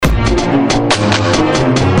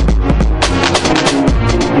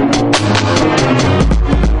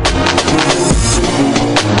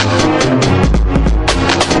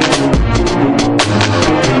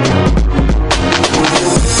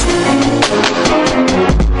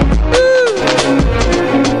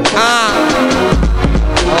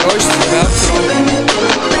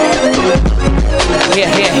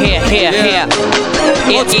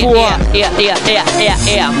pur.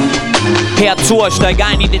 Herzu, steig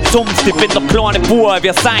ein in die Zunft, ich bin der kleine Bub,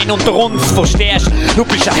 wir sein unter uns, verstehst? Du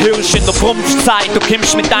bist ein Hirsch in der Prumpfzeit, du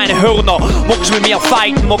kommst mit deinen Hörner, magst mit mir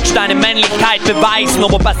fighten, magst deine Männlichkeit beweisen,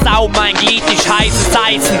 aber pass auf, mein Glied ist heißes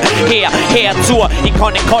Eisen. Herzu, ich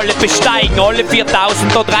kann die Kolle besteigen, alle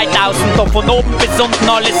 4000 oder 3000, von oben bis unten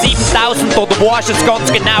alle 7000, oder du weißt es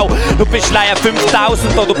ganz genau, du bist leider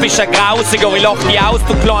 5000 oder du bist ein Grausiger, ich lach dich aus,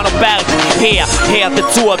 du kleiner Berg. Her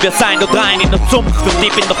dazu, wir sein dort rein in der Zunft und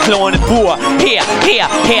ich bin der kleine Bub. Her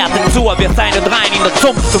dazu, wir sein dort rein in der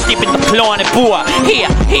Zunft und ich bin der kleine Bub.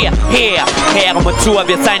 Her mal zu,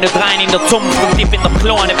 wir sein dort rein in der Zunft und ich bin der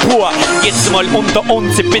kleine Bub. Jetzt mal unter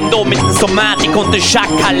uns, ich bin da mit der Somatik und der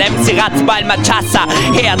Schakal, MC Ratzball Machassa.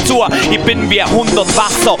 Herzu, ich bin wie 100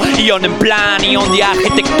 Wasser, ich hab den Plan, ich hab die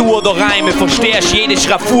Architektur der Reime, verstehst jede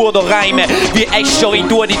Schraffur der Reime, wie Escher, ich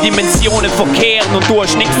tue die Dimensionen verkehren und du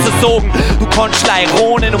hast nichts zu sagen, du kannst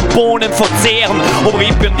Leironen und Bohnen verzehren, aber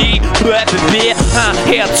ich bin die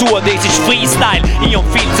herzu, das ist Freestyle, ich hab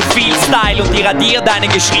viel zu viel Style und ich radier deine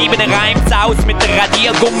geschriebene Reims aus mit der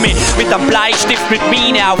Radiergummi, mit einem Bleistift mit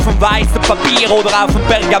Mine auf dem weißen Papier oder auf dem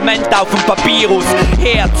Pergament auf dem Papyrus.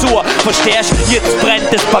 Herzu, verstehst, jetzt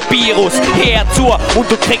brennt das Papyrus. Herzu, und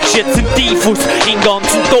du kriegst jetzt einen Typhus den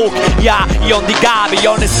ganzen Tag. Ja, ich hab die Gabe, ich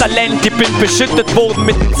hab das Talent, ich bin beschüttet worden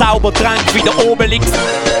mit dem Zaubertrank wie der Obelix.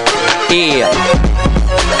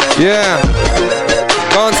 Yeah,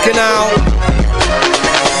 ganz genau.